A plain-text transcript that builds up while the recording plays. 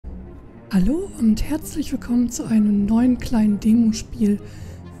Hallo und herzlich willkommen zu einem neuen kleinen Demospiel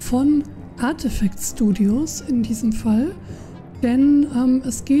von Artefacts Studios in diesem Fall, denn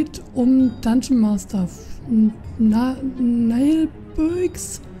es geht um Dungeon Master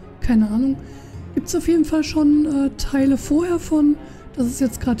Naheulbeuks, keine Ahnung, gibt es auf jeden Fall schon Teile vorher von, das ist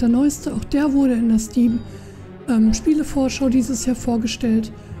jetzt gerade der neueste, auch der wurde in der Steam Spielevorschau dieses Jahr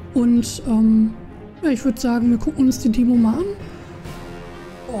vorgestellt und ja, ich würde sagen, wir gucken uns die Demo mal an.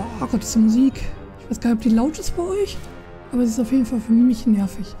 Oh Gott, ist die Musik. Ich weiß gar nicht, ob die laut ist bei euch, aber sie ist auf jeden Fall für mich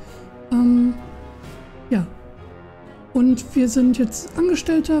nervig. Ja. Und wir sind jetzt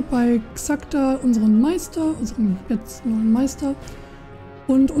Angestellter bei Xacta, unserem unserem jetzt neuen Meister.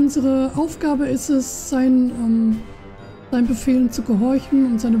 Und unsere Aufgabe ist es, seinen Befehlen zu gehorchen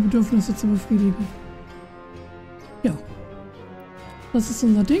und seine Bedürfnisse zu befriedigen. Ja. Das ist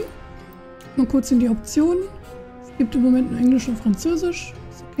unser Ding. Mal kurz in die Optionen. Es gibt im Moment nur Englisch und Französisch.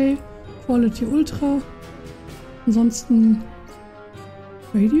 Okay, Quality Ultra. Ansonsten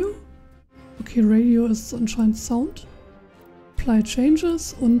Radio. Okay, Radio ist anscheinend Sound. Apply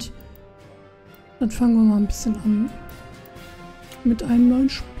Changes und dann fangen wir mal ein bisschen an mit einem neuen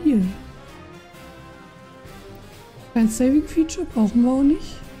Spiel. Kein Saving Feature brauchen wir auch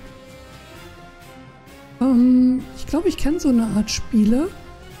nicht. Ich glaube, ich kenne so eine Art Spiele.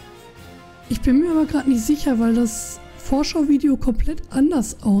 Ich bin mir aber gerade nicht sicher, weil das Vorschauvideo komplett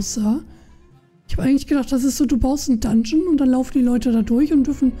anders aussah. Ich habe eigentlich gedacht, das ist so, du baust einen Dungeon und dann laufen die Leute da durch und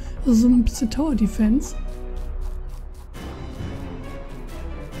dürfen, also so ein bisschen Tower Defense.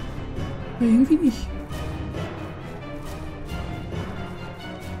 Aber irgendwie nicht.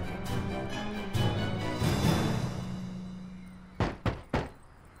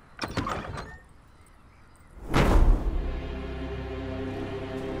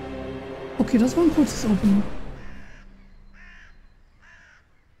 Okay, das war ein kurzes Opening.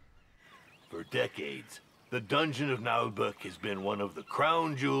 For decades, the dungeon of Naheulbeuk has been one of the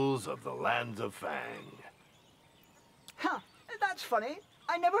crown jewels of the lands of Fang. Huh, that's funny.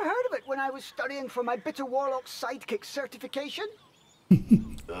 I never heard of it when I was studying for my Bitter Warlock Sidekick certification.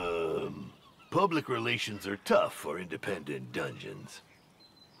 Public relations are tough for independent dungeons.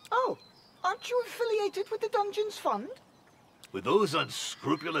 Oh, aren't you affiliated with the Dungeons Fund? With those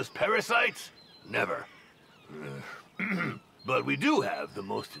unscrupulous parasites? Never. But we do have the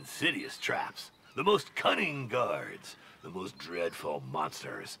most insidious traps, the most cunning guards, the most dreadful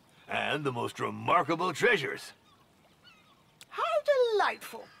monsters, and the most remarkable treasures. How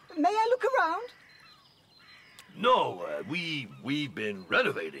delightful. May I look around? No, we've been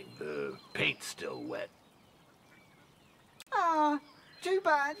renovating. The paint's still wet. Ah, too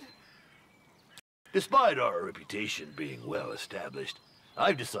bad. Despite our reputation being well established,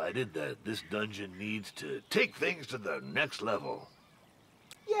 I've decided that this dungeon needs to take things to the next level.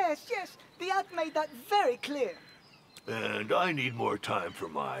 Yes, the ad made that very clear. And I need more time for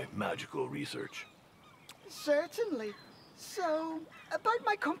my magical research. Certainly. So, about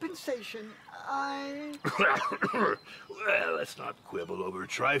my compensation, Well, let's not quibble over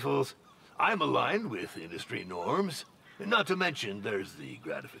trifles. I'm aligned with industry norms. Not to mention, there's the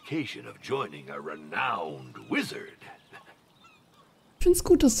gratification of joining a renowned wizard. Ich finde es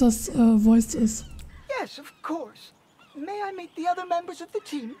gut, dass das voiced ist. Yes, of course. May I meet the other members of the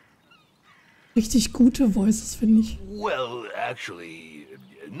team? Richtig gute Voices, finde ich. Well, actually,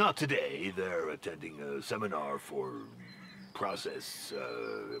 not today. They're attending a seminar for process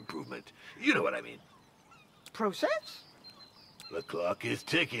improvement. You know what I mean. Process? The clock is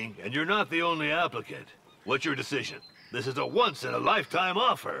ticking, and you're not the only applicant. What's your decision? This is a once-in-a-lifetime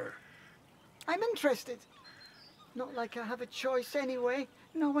offer. I'm interested. Not like I have a choice anyway.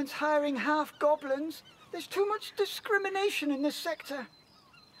 No one's hiring half-goblins. There's too much discrimination in this sector.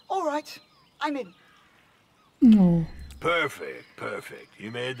 All right, I'm in. No. Perfect.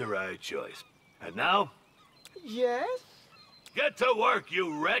 You made the right choice. And now? Yes? Get to work,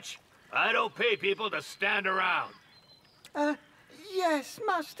 you wretch! I don't pay people to stand around. Yes,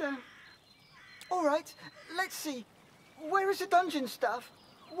 Master. All right, let's see. Where is the dungeon staff?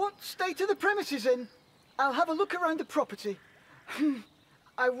 What state are the premises in? I'll have a look around the property.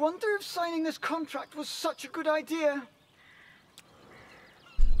 I wonder if signing this contract was such a good idea.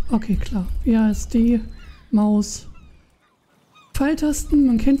 Okay, klar. WASD, Maus. Pfeiltasten,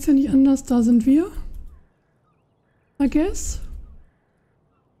 man kennt es ja nicht anders, da sind wir. I guess.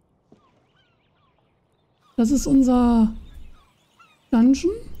 Das ist unser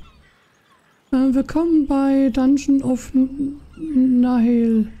Dungeon. Willkommen bei Dungeon of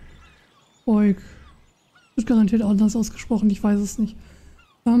Naheulbeuk. Wird garantiert anders ausgesprochen, ich weiß es nicht.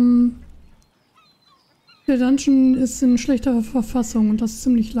 Der Dungeon ist in schlechter Verfassung und das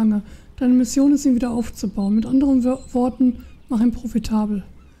ziemlich lange. Deine Mission ist, ihn wieder aufzubauen. Mit anderen Worten, mach ihn profitabel.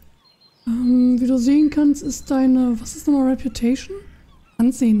 Wie du sehen kannst, ist deine... Was ist nochmal Reputation?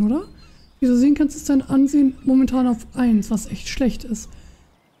 Ansehen, oder? Wie du sehen kannst, ist dein Ansehen momentan auf 1, was echt schlecht ist.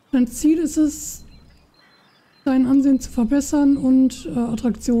 Dein Ziel ist es, dein Ansehen zu verbessern und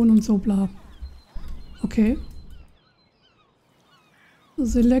Attraktionen und so bla. Okay.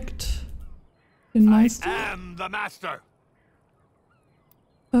 Select den Meister.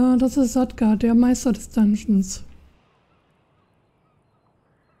 Das ist Sadgar, der Meister des Dungeons.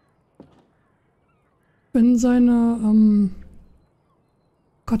 Wenn seine,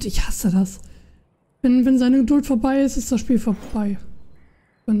 Gott, ich hasse das. Wenn seine Geduld vorbei ist, ist das Spiel vorbei.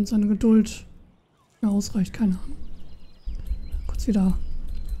 Wenn seine Geduld mir ausreicht, keine Ahnung. Kurz wieder.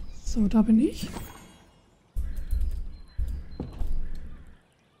 So, da bin ich.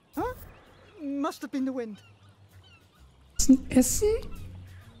 Must have been the wind. Das ist ein Essen?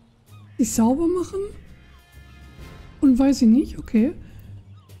 Sich sauber machen? Und weiß ich nicht, okay.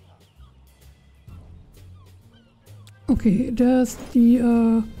 Okay, der ist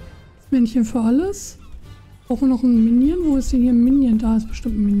das Männchen für alles. Brauchen wir noch einen Minion? Wo ist denn hier ein Minion? Da ist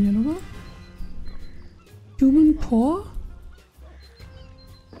bestimmt ein Minion, oder? Human Paw?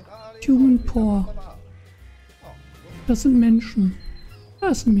 Human Paw. Das sind Menschen. Da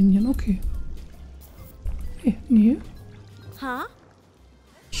ist ein Minion, okay. Nee. Huh?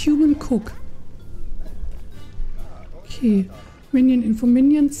 Human Cook. Okay. Minion Info.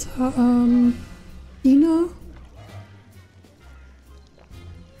 Minions, Ina.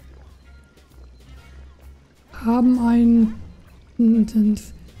 Haben ein...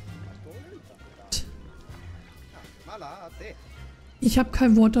 Ich habe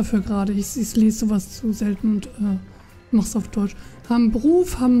kein Wort dafür gerade. Ich lese sowas zu selten und mach's auf Deutsch. Haben einen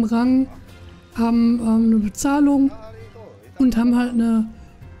Beruf, haben einen Rang, haben eine Bezahlung und haben halt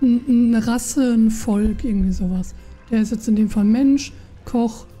eine Rasse, ein Volk, irgendwie sowas. Der ist jetzt in dem Fall Mensch,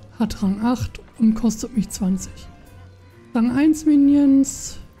 Koch, hat Rang 8 und kostet mich 20. Rang 1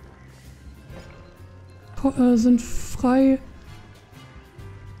 Minions sind frei.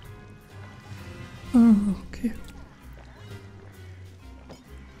 Okay.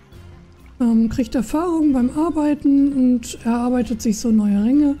 Kriegt Erfahrung beim Arbeiten und erarbeitet sich so neue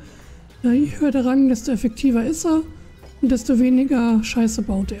Ränge. Je höher der Rang, desto effektiver ist er und desto weniger Scheiße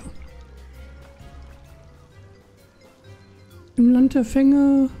baut er. Im Land der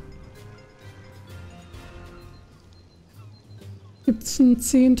Fänge gibt's eine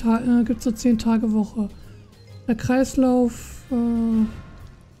 10 Tage Woche. Der Kreislauf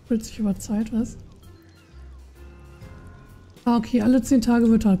füllt sich über Zeit, was? Ah, okay, alle 10 Tage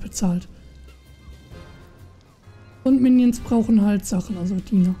wird halt bezahlt. Und Minions brauchen halt Sachen, also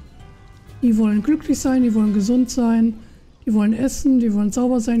Diener. Die wollen glücklich sein, die wollen gesund sein, die wollen essen, die wollen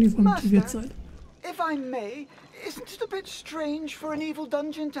sauber sein, die wollen motiviert sein. If I may, isn't it a bit strange for an evil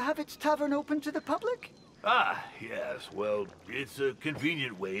dungeon to have its tavern open to the public? Ah, yes, well, it's a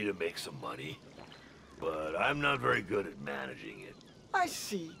convenient way to make some money. But I'm not very good at managing it. I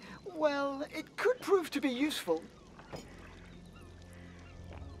see. Well, it could prove to be useful.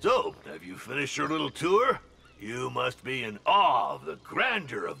 So, have you finished your little tour? You must be in awe of the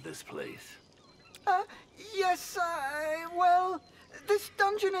grandeur of this place. Yes, well, this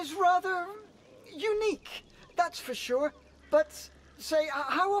dungeon is rather unique, that's for sure. But, say,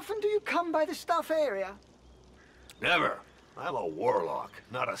 how often do you come by the staff area? Never. I'm a warlock,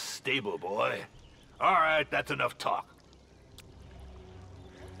 not a stable boy. All right, that's enough talk.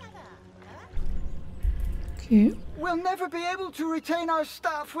 Okay. We'll never be able to retain our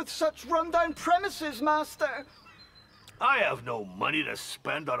staff with such rundown premises, Master. I have no money to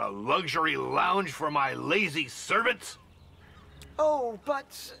spend on a luxury lounge for my lazy servants. Oh,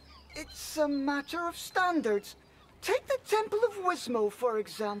 but it's a matter of standards. Take the Temple of Wismo, for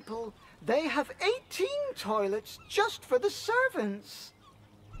example. They have 18 toilets just for the servants.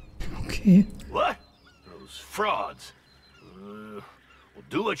 Okay. What? Those frauds. Well,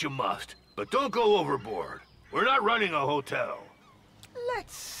 do what you must, but don't go overboard. We're not running a hotel.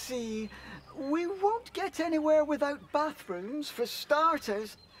 Let's see. We won't get anywhere without bathrooms, for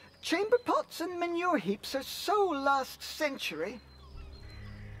starters. Chamber pots and manure heaps are so last century.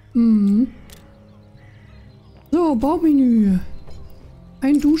 So, Baumenü.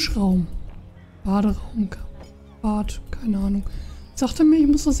 Ein Duschraum. Baderaum. Bad, keine Ahnung. Sagt er mir, ich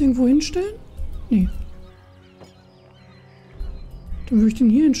muss das irgendwo hinstellen? Nee. Dann würde ich den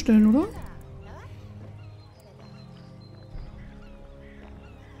hier hinstellen, oder?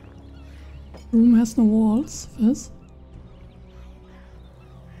 Room has no walls. Was?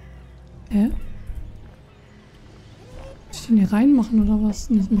 denn hier reinmachen oder was?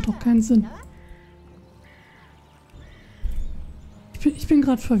 Das macht doch keinen Sinn. Ich bin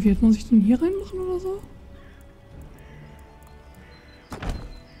gerade verwirrt. Muss ich den hier reinmachen oder so?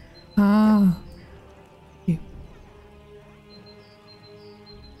 Ah. Okay.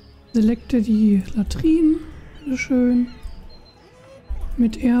 Selekte die Latrinen. Bitteschön.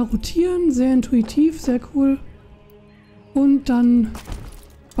 Mit R rotieren. Sehr intuitiv. Sehr cool. Und dann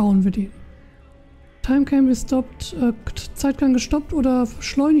bauen wir den. Time can be stopped. Zeit kann gestoppt oder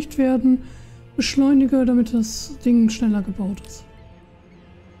beschleunigt werden. Beschleunige, damit das Ding schneller gebaut ist.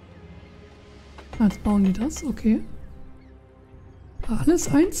 Jetzt bauen die das, okay.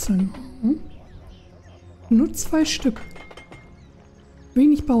 Alles einzeln. Nur 2 Stück.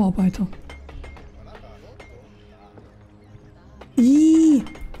 Wenig Bauarbeiter. Ih,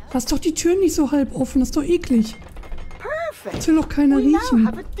 lass doch die Tür nicht so halb offen, das ist doch eklig. Das will doch keiner riechen.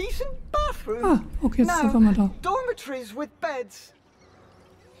 Ah, okay, jetzt ist auf einmal da.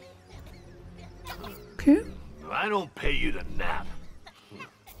 Okay. I don't pay you to nap.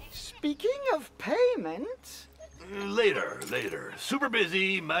 Speaking of payment... Later. Super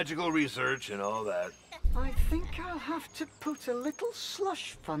busy, magical research and all that. I think I'll have to put a little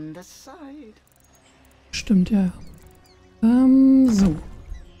slush fund aside. Stimmt, ja. So.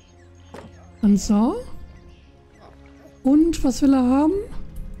 Und so. Und was will er haben?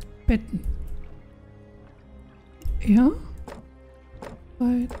 Betten. Ja.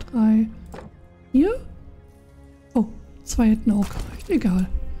 2, 3, 4. Oh, 2 hätten auch gereicht. Egal.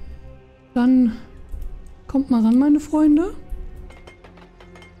 Dann kommt mal ran, meine Freunde.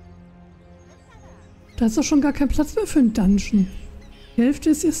 Da ist doch schon gar kein Platz mehr für einen Dungeon. Die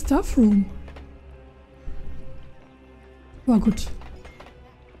Hälfte ist ihr Stuffroom. War gut.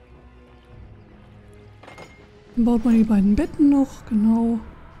 Dann baut man die beiden Betten noch, genau.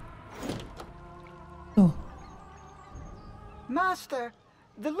 So. Master,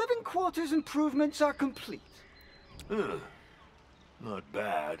 the living quarters improvements are complete. Not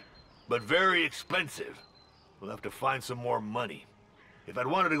bad, but very expensive. We'll have to find some more money. If I'd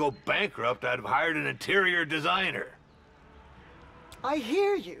wanted to go bankrupt, I'd have hired an interior designer. I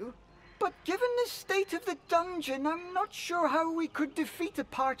hear you, but given the state of the dungeon, I'm not sure how we could defeat a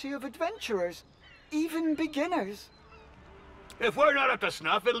party of adventurers, even beginners. If we're not up to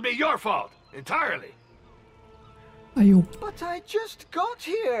snuff, it'll be your fault, entirely. Ayo. But I just got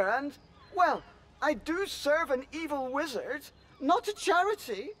here and, well, I do serve an evil wizard, not a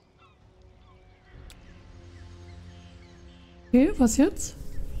charity. Okay, was jetzt?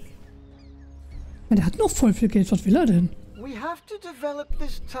 Ja, der hat noch voll viel Geld. Was will er denn? We have to develop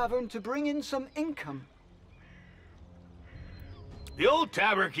this tavern to bring in some income. The old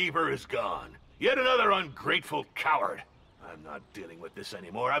tavern keeper is gone. Yet another ungrateful coward. I'm not dealing with this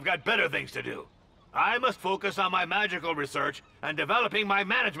anymore. I've got better things to do. I must focus on my magical research and developing my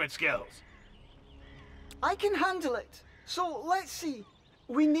management skills. I can handle it. So let's see.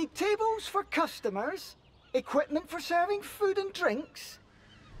 We need tables for customers, equipment for serving food and drinks.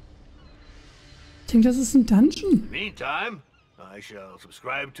 Ich denke, das ist ein Dungeon. Meantime, I shall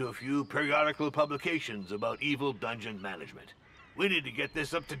subscribe to a few periodical publications about evil dungeon management. We need to get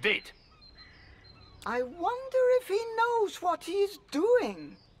this up to date. I wonder if he knows what he is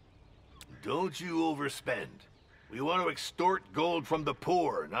doing. Don't you overspend. We want to extort gold from the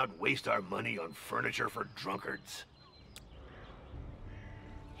poor, not waste our money on furniture for drunkards.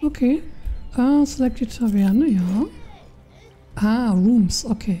 Okay. Select die Taverne, ja. Ah, Rooms,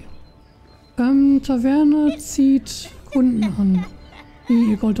 okay. Taverne zieht Kunden an,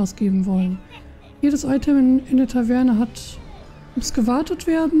 die ihr Gold ausgeben wollen. Jedes Item in der Taverne muss gewartet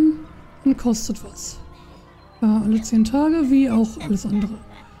werden und kostet was. Alle 10 Tage, wie auch alles andere.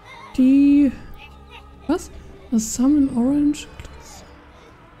 Was? Das Summon Orange?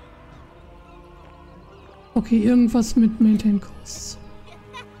 Okay, irgendwas mit Maintain Costs.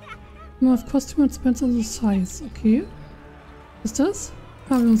 Costume Expense also Size, okay. Was ist das?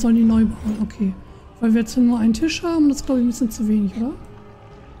 Ah, wir sollen die neu bauen, okay. Weil wir jetzt nur einen Tisch haben, das ist glaube ich ein bisschen zu wenig, oder?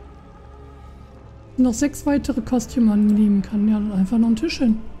 Noch 6 weitere Kostüme annehmen kann. Ja, dann einfach noch einen Tisch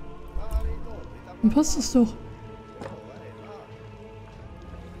hin. Dann passt es doch.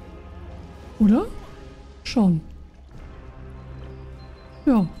 Oder? Schon.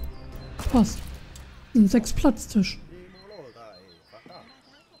 Ja, passt. Ein 6-Platz-Tisch.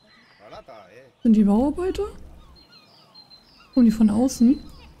 Sind die Bauarbeiter? Kommen die von außen?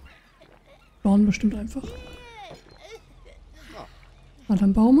 Bauen bestimmt einfach. Ah,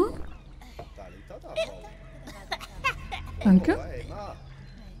 dann bauen wir. Danke.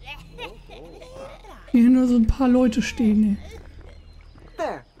 Hier nur so ein paar Leute stehen. Ey.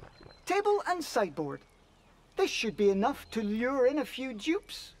 There. Table and sideboard. This should be enough to lure in a few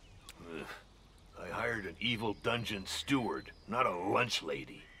dupes. I hired an evil dungeon steward, not a lunch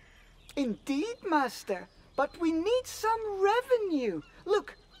lady. Indeed, Master. But we need some revenue.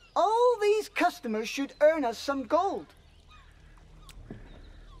 Look, all these customers should earn us some gold.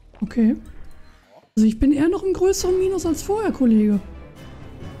 Okay. Also ich bin eher noch im größeren Minus als vorher, Kollege.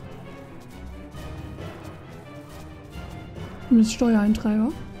 Zumindest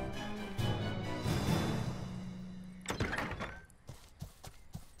Steuereintreiber.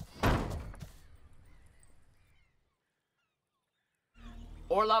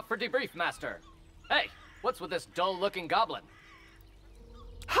 Orloff for debrief, Master. Hey, what's with this dull-looking goblin?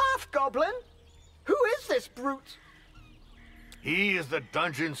 Half-goblin? Who is this brute? He is the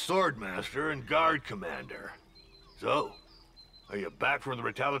dungeon swordmaster and guard commander. So, are you back from the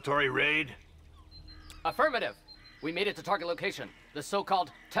retaliatory raid? Affirmative. We made it to target location, the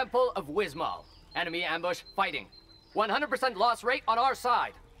so-called Temple of Wismal. Enemy ambush fighting. 100% loss rate on our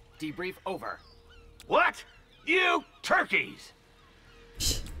side. Debrief over. What? You turkeys!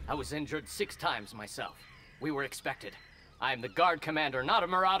 I was injured 6 times myself. We were expected. I am the guard commander, not a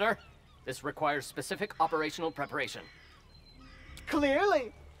marauder. This requires specific operational preparation.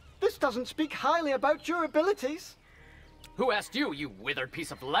 Clearly. This doesn't speak highly about your abilities. Who asked you, you withered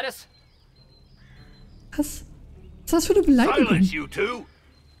piece of lettuce? Was? Was ist das für eine Beleidigung? Silence, you two!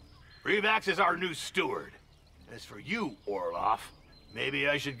 Revax is our new steward. As for you, Orloff, maybe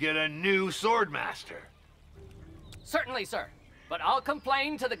I should get a new swordmaster. Certainly, sir. But I'll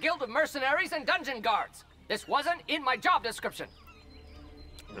complain to the Guild of Mercenaries and Dungeon Guards. This wasn't in my job description.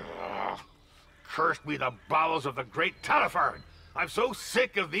 Ugh. Cursed be the bowels of the great Talifern! I'm so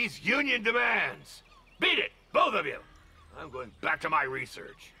sick of these union demands! Beat it, both of you! I'm going back to my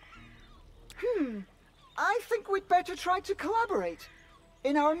research. I think we'd better try to collaborate.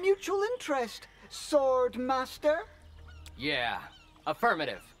 In our mutual interest, Sword Master. Yeah,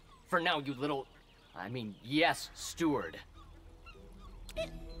 affirmative. For now, you little... yes, steward.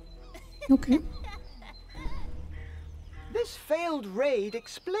 Okay. This failed raid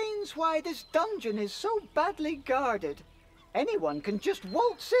explains why this dungeon is so badly guarded. Anyone can just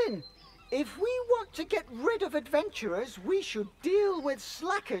waltz in. If we want to get rid of adventurers, we should deal with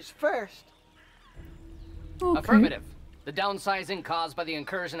slackers first. Okay. Affirmative. The downsizing caused by the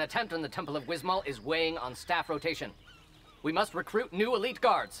incursion attempt on the Temple of Wismal is weighing on staff rotation. We must recruit new elite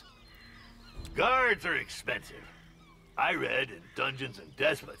guards. Guards are expensive. I read in Dungeons and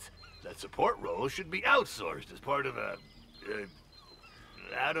Despots that support roles should be outsourced as part of a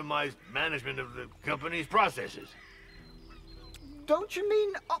atomized management of the company's processes. Don't you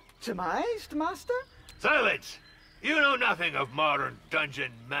mean optimized, Master? Silence! You know nothing of modern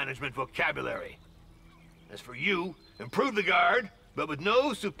dungeon management vocabulary. As for you, improve the guard, but with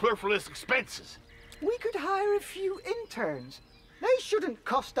no superfluous expenses. We could hire a few interns. They shouldn't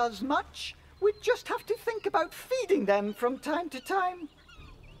cost us much. We'd just have to think about feeding them from time to time.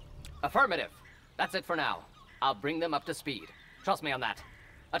 Affirmative. That's it for now. I'll bring them up to speed. Trust me on that.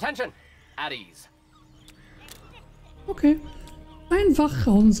 Attention! At ease. Okay. Ein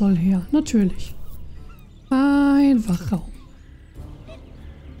Wachraum soll her, natürlich. Ein Wachraum.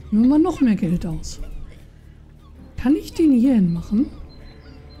 Nehmen wir mal noch mehr Geld aus. Kann ich den hier hin machen?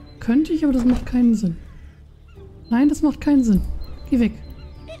 Könnte ich, aber das macht keinen Sinn. Nein, das macht keinen Sinn. Geh weg.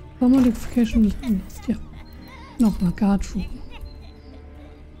 Modification Last, ja. Nochmal Guard-Room.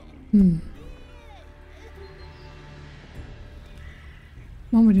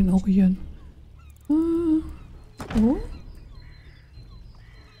 Machen wir den auch hier hin. So.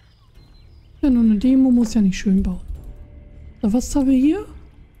 Ja, nur eine Demo muss ja nicht schön bauen. So, was haben wir hier?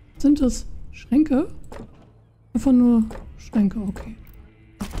 Sind das Schränke? Einfach nur Schränke, okay.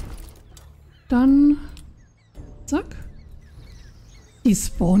 Dann... Zack. Die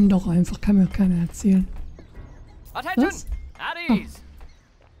spawnen doch einfach, kann mir keiner erzählen. Attention! Was? At ease!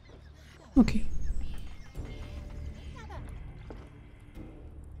 Okay.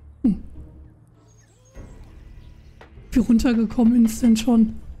 Wie runtergekommen ist denn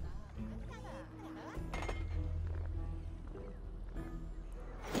schon?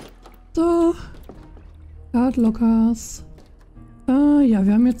 So. Guardlockers. Ja,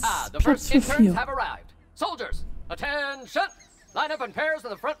 wir haben jetzt The Platz first für interns 4. have arrived. Soldiers, attention! Line up in pairs in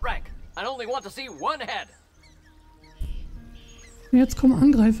the front rank. I only want to see one head. Jetzt kommen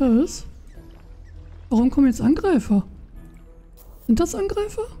Angreifer, ist? Warum kommen jetzt Angreifer? Sind das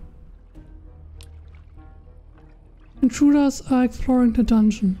Angreifer? Intruders are exploring the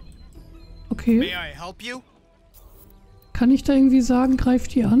dungeon. Okay. May I help you? Kann ich da irgendwie sagen,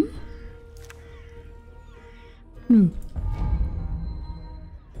 greift die an? Nö.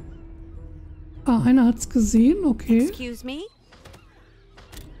 Ah, einer hat's gesehen, okay. Excuse me?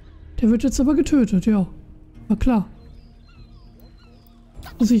 Der wird jetzt aber getötet, ja. War klar.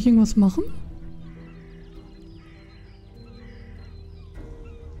 Muss ich irgendwas machen?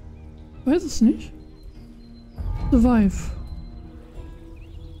 Weiß es nicht. Survive.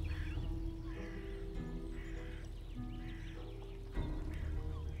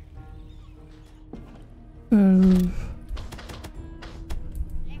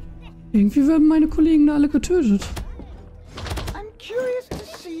 Irgendwie werden meine Kollegen da alle getötet. I'm curious to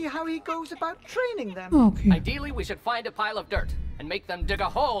see how he goes about training them. Ah, okay. Ideally, we should find a pile of dirt and make them dig a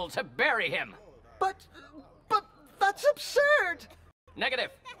hole to bury him. But that's absurd. Negative.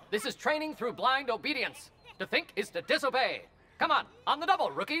 This is training through blind obedience. To think is to disobey. Come on the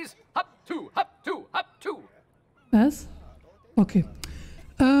double, rookies. Hop, two, hop, two, hop, two. Was? Okay.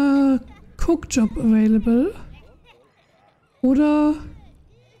 Cook Job available. Oder...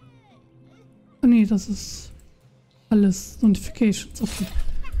 Oh nee, das ist alles Notifications. Okay.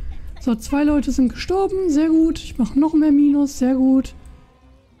 So, 2 Leute sind gestorben. Sehr gut. Ich mache noch mehr Minus. Sehr gut.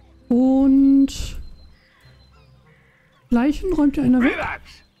 Und... Leichen räumt ja einer weg. Relax!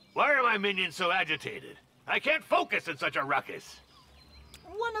 Why are my minions so agitated? I can't focus in such a ruckus.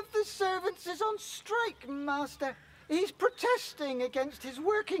 One of the servants is on strike, Master. He's protesting against his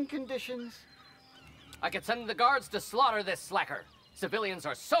working conditions. I could send the guards to slaughter this slacker. Civilians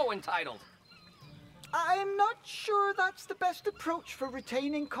are so entitled. I'm not sure that's the best approach for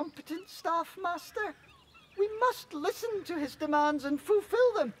retaining competent staff, Master. We must listen to his demands and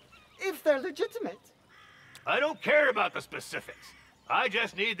fulfill them, if they're legitimate. I don't care about the specifics. I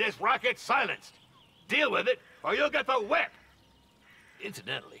just need this rocket silenced. Deal with it, or you'll get the whip!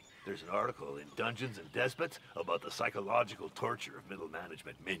 Incidentally, there's an article in Dungeons and Despots about the psychological torture of middle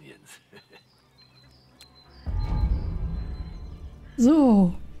management minions.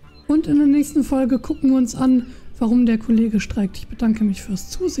 So. Und in der nächsten Folge gucken wir uns an, warum der Kollege streikt. Ich bedanke mich fürs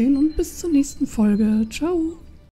Zusehen und bis zur nächsten Folge. Ciao.